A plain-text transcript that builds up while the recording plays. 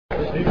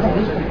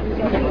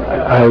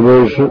I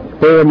was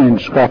born in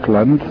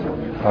Scotland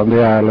on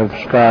the Isle of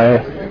Skye.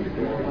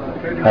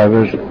 I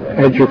was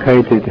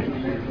educated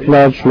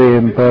largely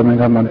in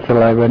Birmingham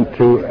until I went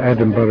to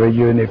Edinburgh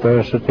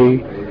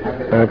University.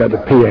 I got a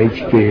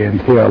PhD in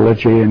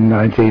theology in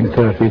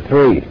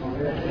 1933.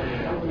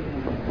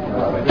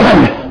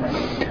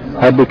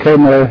 I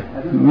became a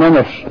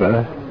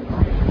minister.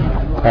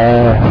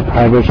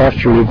 I was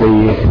actually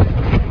the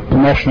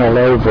national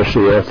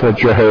overseer for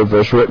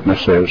Jehovah's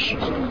Witnesses.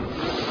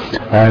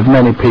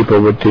 Many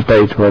people would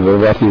debate whether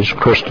that is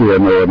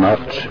Christian or not.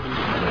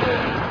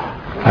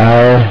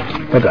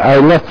 But I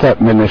left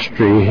that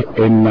ministry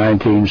in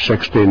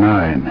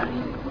 1969,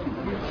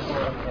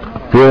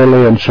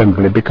 purely and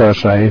simply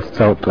because I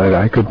felt that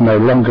I could no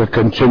longer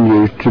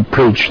continue to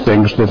preach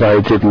things that I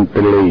didn't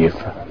believe.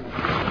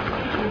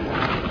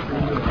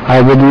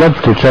 I would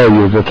love to tell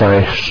you that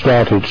I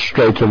started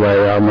straight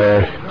away on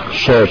a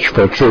search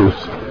for truth,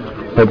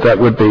 but that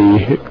would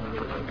be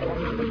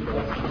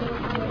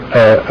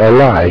a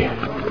lie.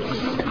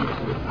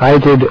 I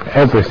did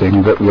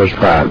everything that was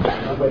bad.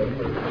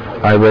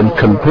 I went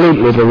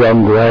completely the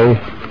wrong way.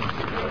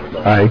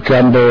 I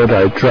gambled,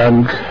 I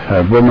drank,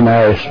 I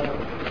womanized.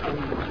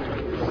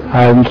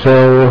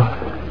 Until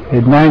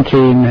in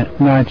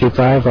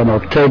 1995, on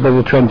October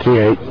the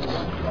 28th,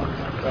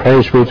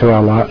 praise be to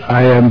Allah,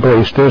 I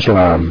embraced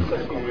Islam.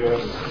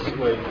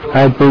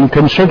 I'd been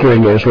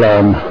considering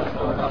Islam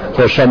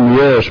for some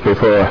years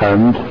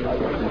beforehand,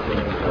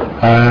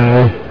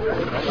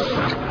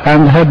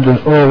 and had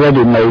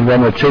already made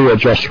one or two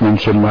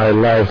adjustments in my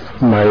life,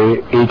 my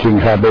eating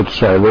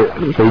habits. I was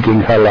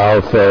eating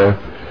halal for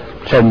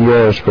 10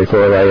 years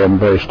before I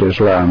embraced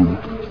Islam.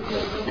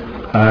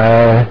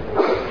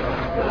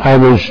 I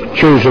was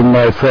choosing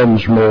my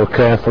friends more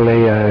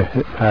carefully,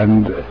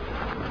 and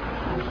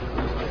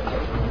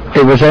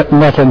it was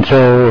not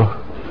until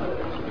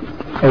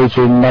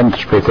 18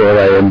 months before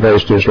I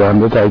embraced Islam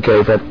that I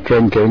gave up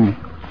drinking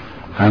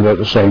and at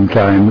the same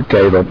time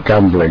gave up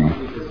gambling.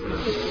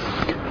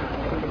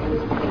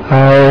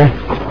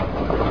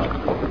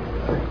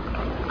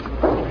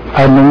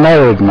 I'm a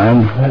married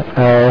man,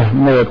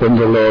 more than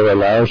the law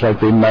allows.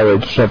 I've been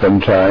married 7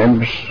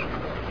 times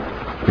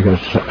because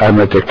I'm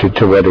addicted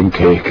to wedding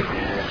cake.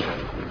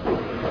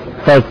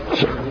 But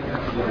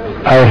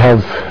I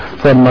have,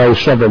 from my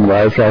 7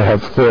 wives, I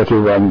have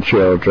 31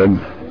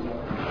 children.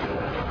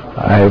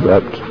 I've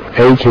got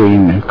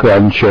 18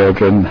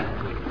 grandchildren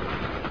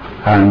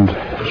and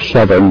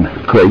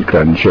 7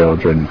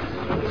 great-grandchildren.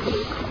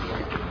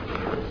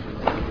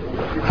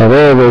 Of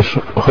all this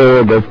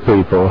horde of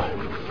people,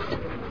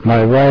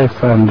 my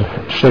wife and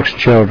 6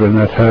 children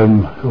at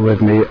home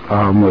with me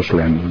are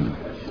Muslim.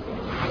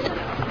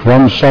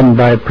 1 son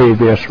by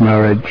previous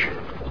marriage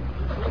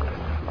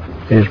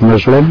is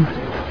Muslim.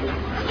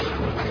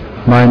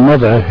 My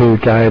mother, who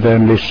died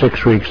only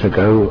 6 weeks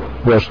ago,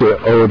 was the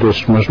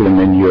oldest Muslim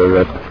in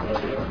Europe.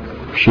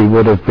 She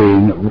would have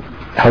been,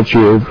 had she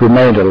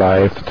remained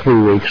alive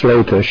 3 weeks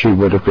later, she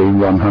would have been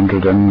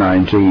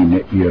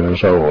 119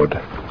 years old.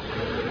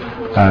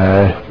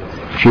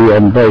 She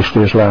embraced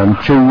Islam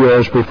 2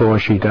 years before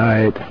she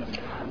died,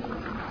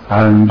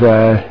 and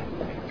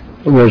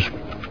was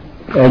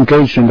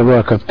engaged in the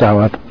work of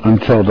Dawat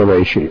until the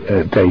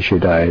day she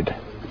died.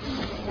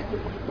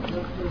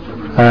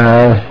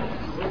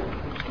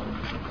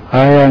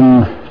 I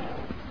am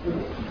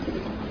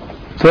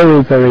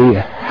very, very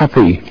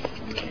happy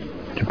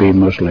to be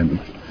Muslim.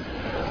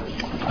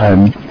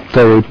 I'm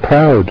very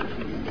proud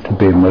to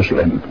be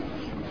Muslim,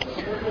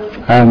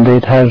 and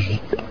it has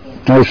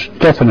most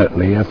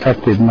definitely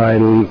affected my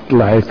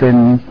life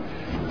in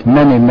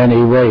many,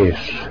 many ways.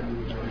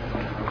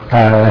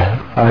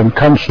 I'm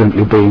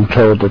constantly being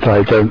told that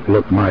I don't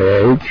look my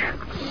age.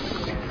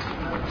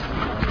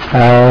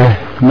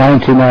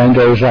 99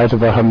 days out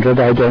of 100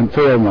 I don't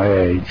feel my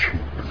age.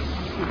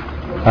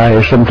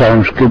 I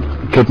sometimes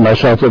kid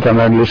myself that I'm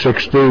only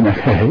 16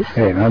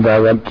 and I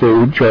want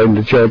to join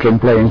the children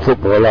playing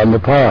football on the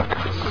park.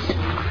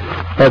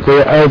 But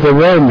the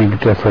overwhelming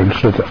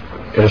difference that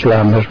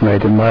Islam has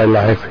made in my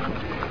life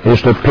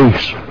is the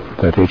peace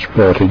that it's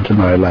brought into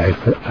my life,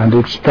 and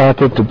it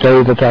started the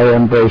day that I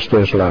embraced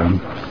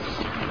Islam.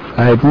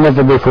 I had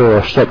never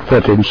before set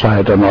foot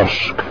inside a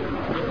mosque,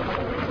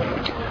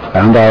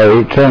 and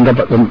I turned up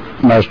at the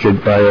masjid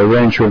by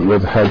arrangement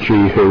with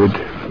Haji, who had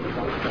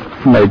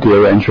made the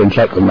arrangements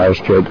at the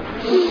masjid,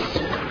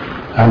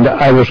 and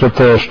I was the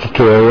first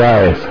to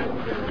arrive.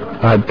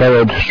 I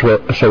borrowed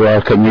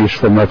Sawar Kameez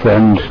from a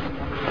friend,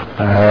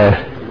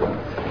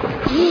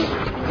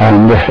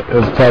 and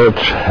felt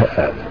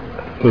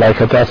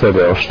like a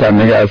daffodil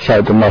standing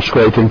outside the mosque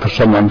waiting for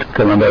someone to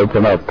come and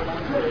open up.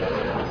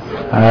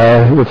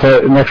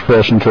 The next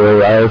person to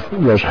arrive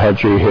was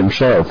Haji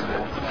himself,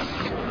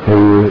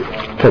 who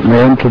took me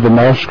into the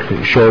mosque,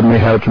 showed me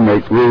how to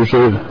make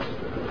wuzu,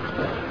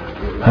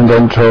 and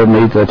then told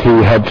me that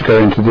he had to go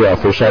into the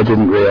office. I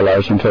didn't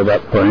realize until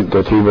that point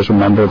that he was a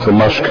member of the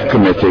mosque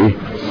committee.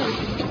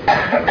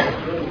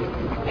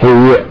 He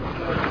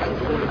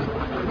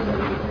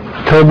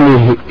told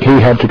me he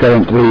had to go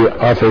into the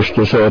office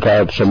to sort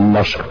out some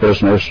mosque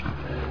business,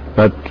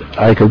 but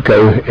I could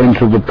go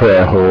into the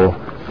prayer hall.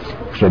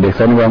 He said,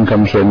 if anyone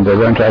comes in, they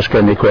won't ask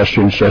any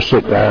questions, just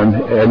sit down.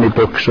 Any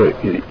books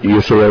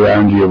you see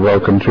around, you're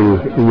welcome to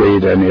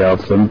read any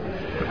of them.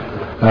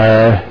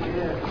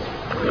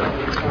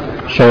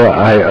 So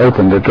I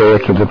opened the door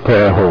to the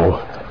prayer hall,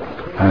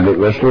 and it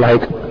was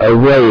like a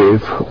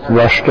wave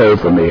rushed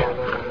over me,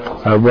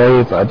 a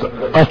wave of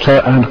utter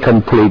and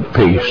complete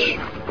peace.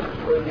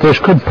 This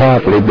could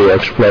partly be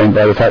explained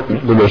by the fact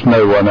that there was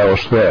no one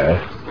else there,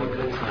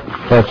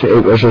 but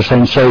it was a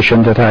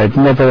sensation that I had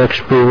never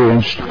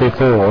experienced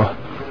before,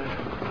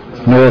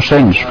 nor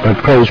since.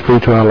 But praise be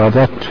to Allah,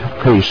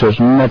 that peace has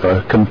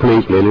never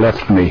completely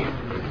left me.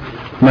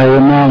 My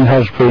iman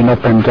has been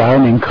up and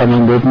down in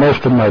common with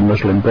most of my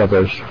Muslim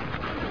brothers,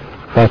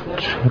 but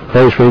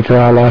praise be to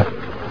Allah,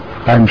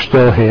 I'm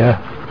still here,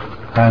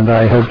 and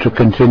I hope to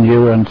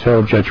continue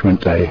until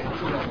Judgment Day.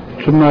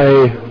 To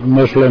my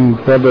Muslim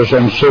brothers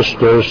and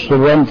sisters, the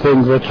one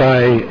thing that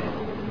I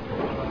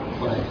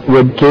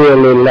would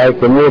dearly like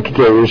them all to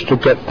do is to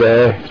get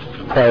their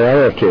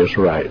priorities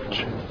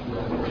right.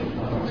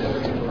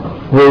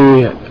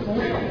 We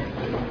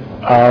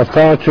are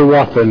far too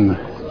often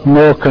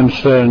more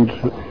concerned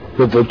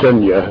with the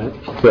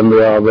dunya than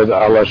we are with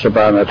Allah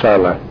subhanahu wa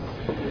ta'ala.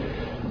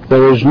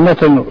 There is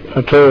nothing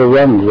at all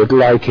wrong with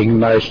liking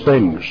nice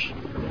things.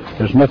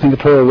 There's nothing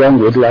at all wrong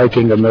with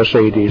liking a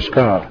Mercedes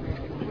car.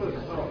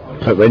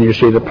 But when you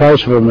see the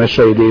price of a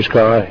Mercedes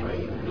car,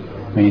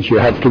 it means you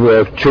have to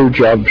work 2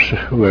 jobs,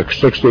 work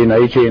 16,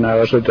 18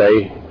 hours a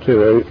day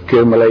to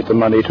accumulate the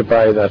money to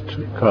buy that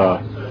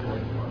car.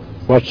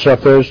 What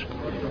suffers?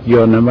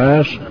 Your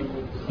namaz.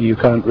 You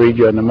can't read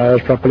your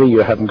namaz properly, you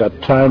haven't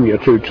got time, you're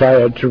too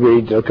tired to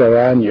read the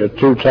Quran, you're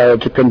too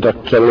tired to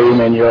conduct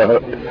Salim in your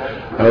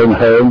own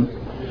home.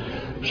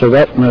 So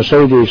that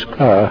Mercedes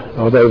car,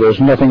 although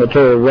there's nothing at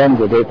all wrong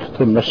with it,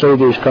 the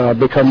Mercedes car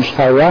becomes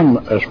haram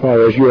as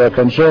far as you are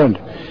concerned.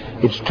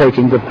 It's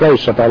taking the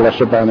place of Allah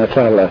subhanahu wa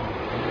ta'ala.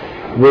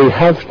 We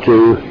have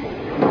to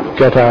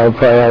get our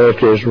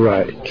priorities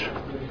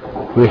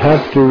right. We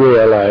have to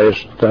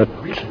realize that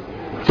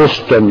this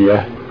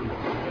dunya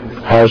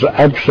has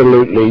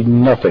absolutely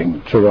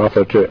nothing to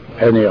offer to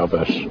any of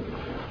us.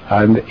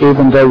 And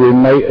even though we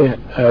may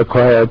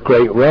acquire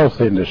great wealth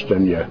in this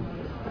dunya,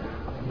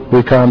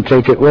 we can't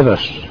take it with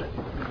us.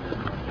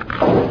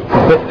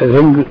 The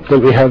thing that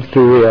we have to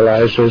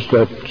realize is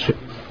that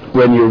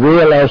when you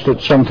realize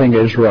that something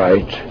is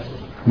right,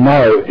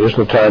 now is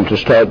the time to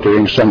start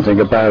doing something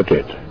about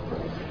it.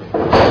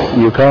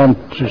 You can't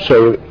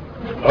say,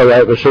 all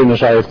right, as soon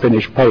as I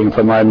finish paying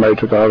for my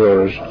motor car,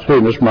 or as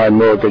soon as my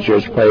mortgage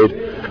is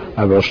paid,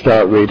 I will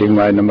start reading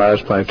my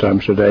namaz 5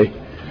 times a day.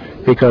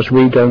 Because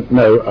we don't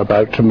know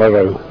about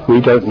tomorrow. We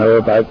don't know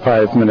about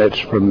 5 minutes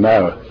from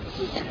now.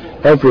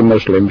 Every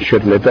Muslim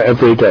should live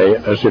every day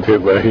as if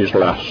it were his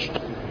last,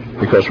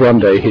 because one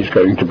day he's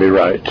going to be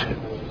right.